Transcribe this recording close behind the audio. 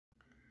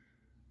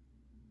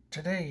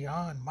Today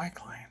on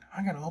Mike Line,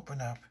 I'm going to open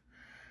up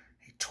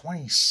a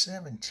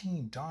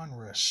 2017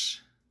 Donruss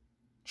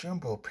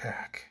Jumbo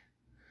Pack.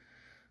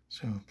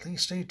 So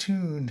please stay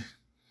tuned.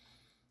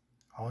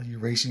 All you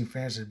racing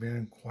fans, have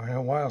been quite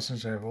a while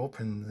since I've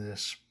opened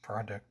this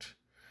product.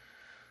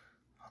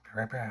 I'll be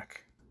right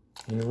back.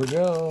 Here we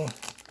go.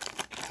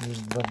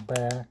 Here's the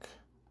back.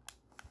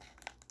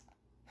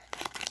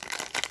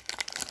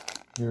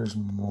 Here's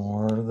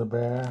more of the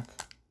back.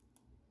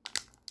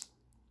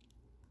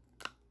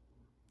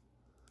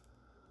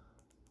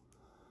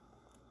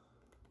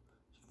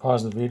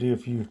 Pause the video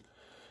if you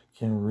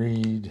can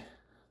read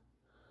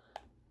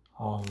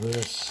all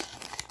this.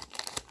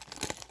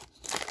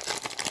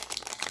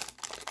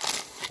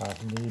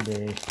 Off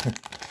eBay.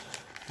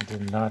 I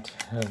did not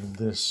have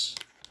this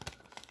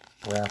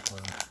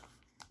wrapper.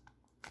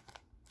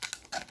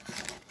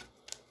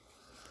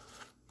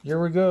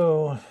 Here we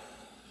go.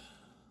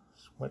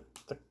 That's what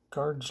the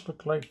cards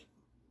look like.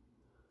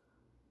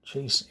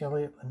 Chase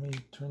Elliott. Let me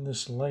turn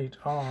this light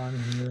on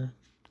here.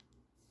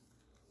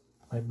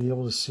 Might be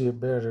able to see it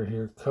better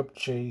here. Cup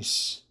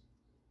Chase.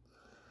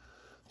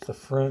 The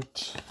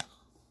front.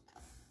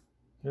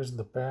 Here's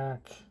the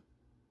back.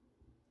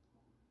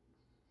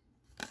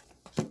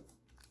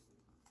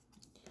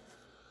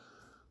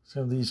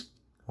 Some of these,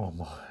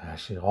 well,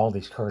 actually all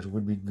these cards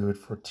would be good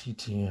for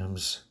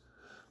TTMs.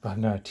 But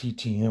not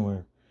TTM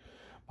or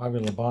Bobby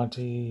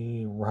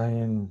Labonte,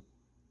 Ryan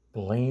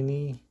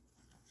Blaney.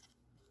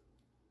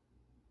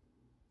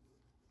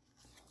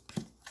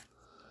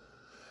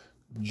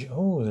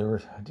 Oh,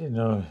 I didn't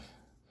know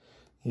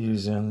he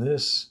was in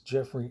this.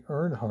 Jeffrey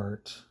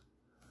Earnhardt.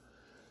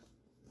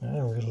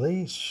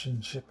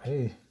 Relationship.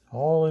 Hey,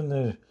 all in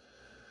the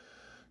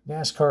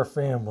NASCAR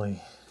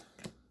family.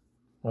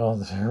 Well,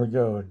 there we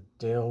go.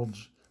 Dale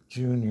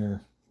Jr.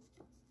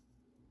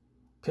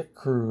 Pit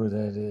crew,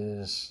 that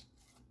is.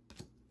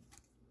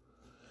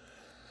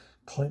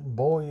 Clint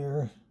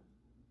Boyer.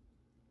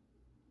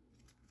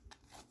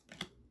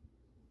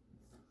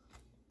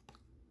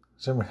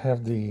 Some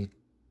have the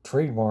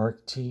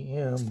trademark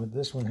TM, but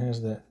this one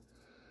has that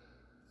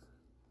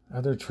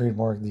other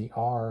trademark, the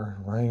R.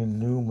 Ryan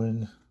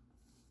Newman.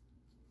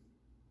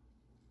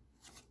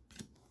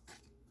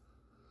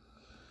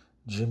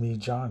 Jimmy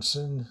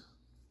Johnson.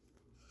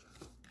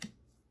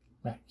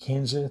 Matt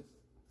Kenseth.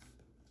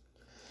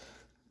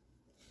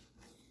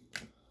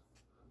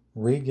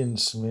 Regan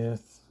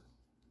Smith.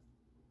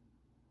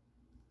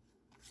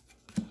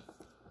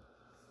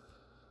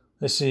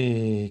 Let's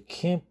see.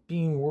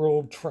 Camping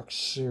World Truck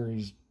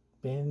Series.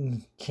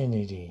 Ben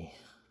Kennedy.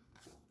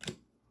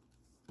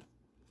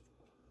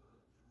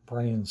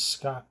 Brian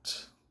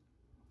Scott.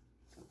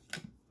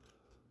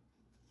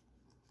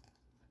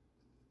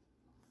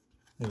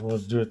 Maybe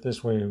let's do it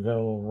this way. We've got a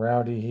little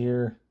Rowdy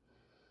here.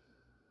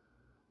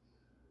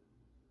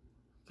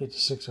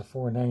 56 of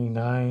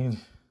 499.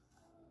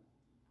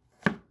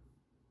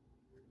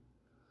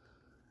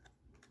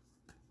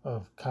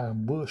 Of Kyle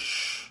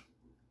Busch.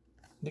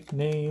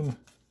 Nickname.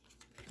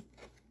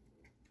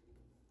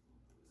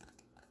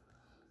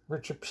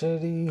 Richard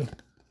Petty.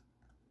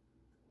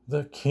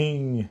 The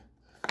King.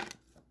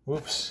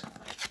 Whoops.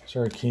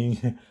 Sorry,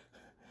 King.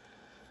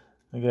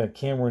 I got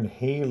Cameron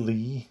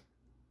Haley.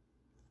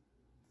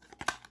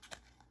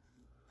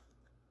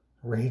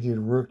 Rated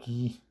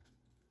rookie.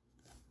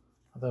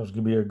 I thought it was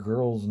going to be a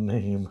girl's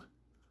name.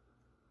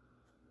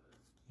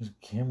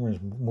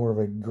 Cameron's more of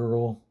a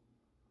girl.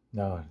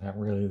 No, not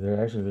really.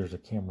 There's a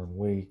Cameron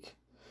Wake.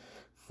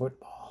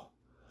 Football.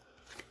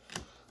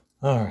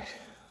 All right.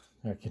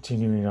 Now,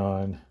 continuing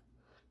on.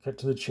 Cut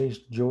to the chase,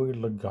 Joey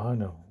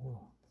Logano.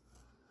 Whoa.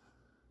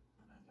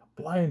 I got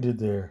blinded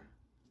there.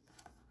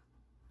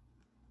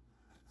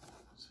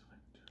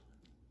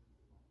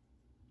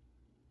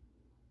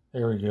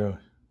 There we go.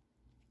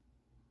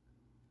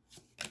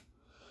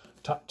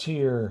 Top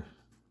tier.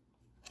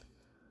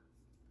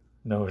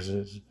 No,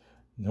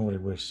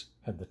 nobody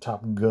had the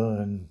Top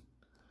Gun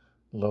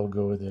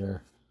logo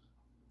there.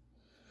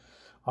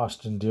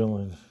 Austin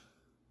Dillon.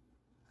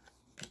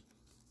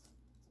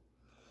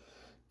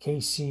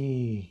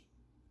 Casey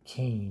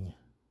Kane.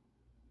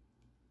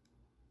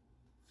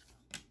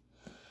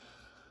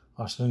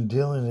 Austin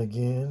Dillon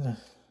again.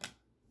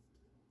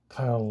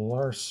 Kyle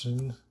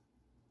Larson.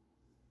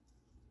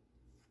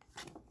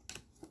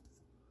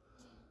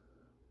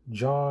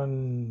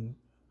 John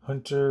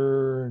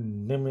Hunter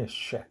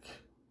Nemeshek.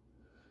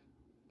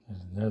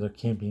 Another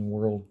Camping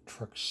World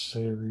Truck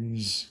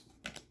Series.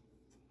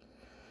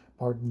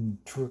 Martin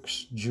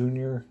Truex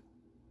Jr.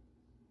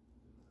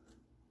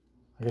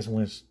 I guess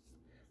when it's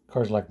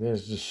cars like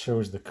this, it just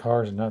shows the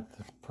cars, not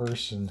the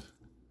person.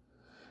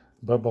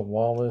 Bubba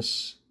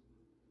Wallace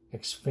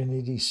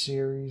Xfinity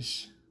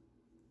Series.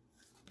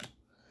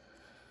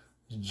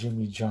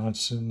 Jimmy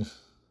Johnson.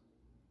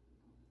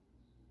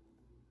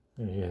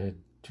 He had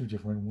two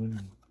different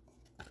ones.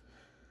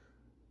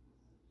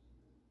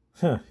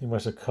 He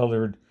must have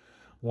colored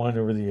one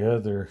over the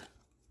other.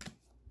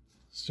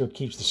 Still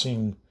keeps the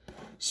same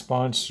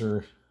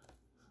sponsor.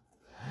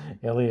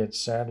 Elliott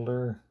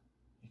Sadler.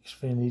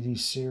 Xfinity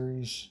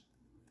Series.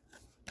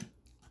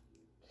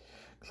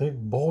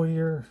 Clint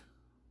Boyer.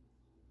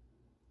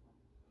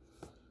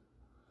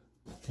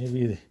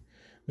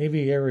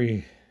 Maybe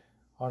every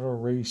auto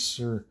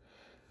racer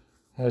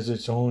has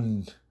its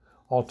own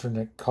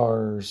alternate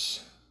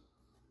cars.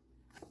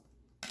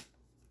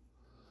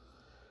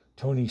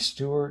 Tony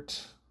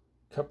Stewart,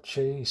 Cup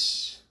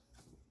Chase,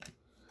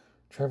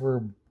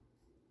 Trevor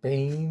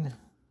Bayne,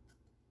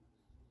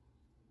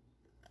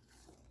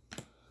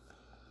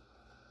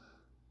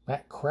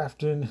 Matt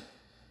Crafton,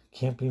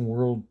 Camping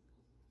World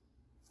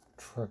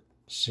Truck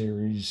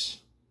Series,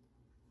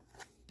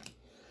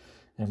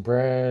 and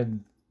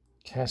Brad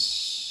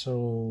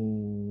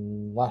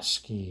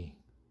Keselowski.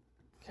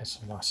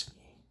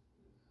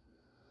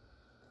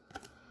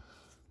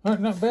 All right,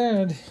 not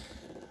bad.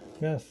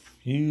 Got a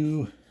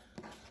few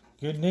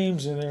good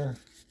names in there.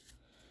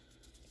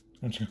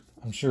 I'm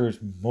sure it's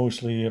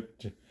mostly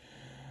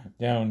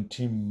down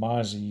Tim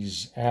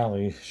Mozzie's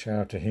alley. Shout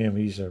out to him.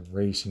 He's a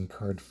racing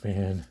card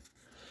fan.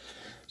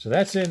 So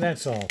that's it.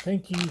 That's all.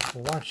 Thank you for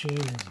watching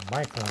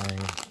Mike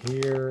Ryan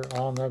here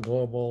on the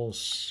Global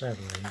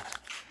Satellite.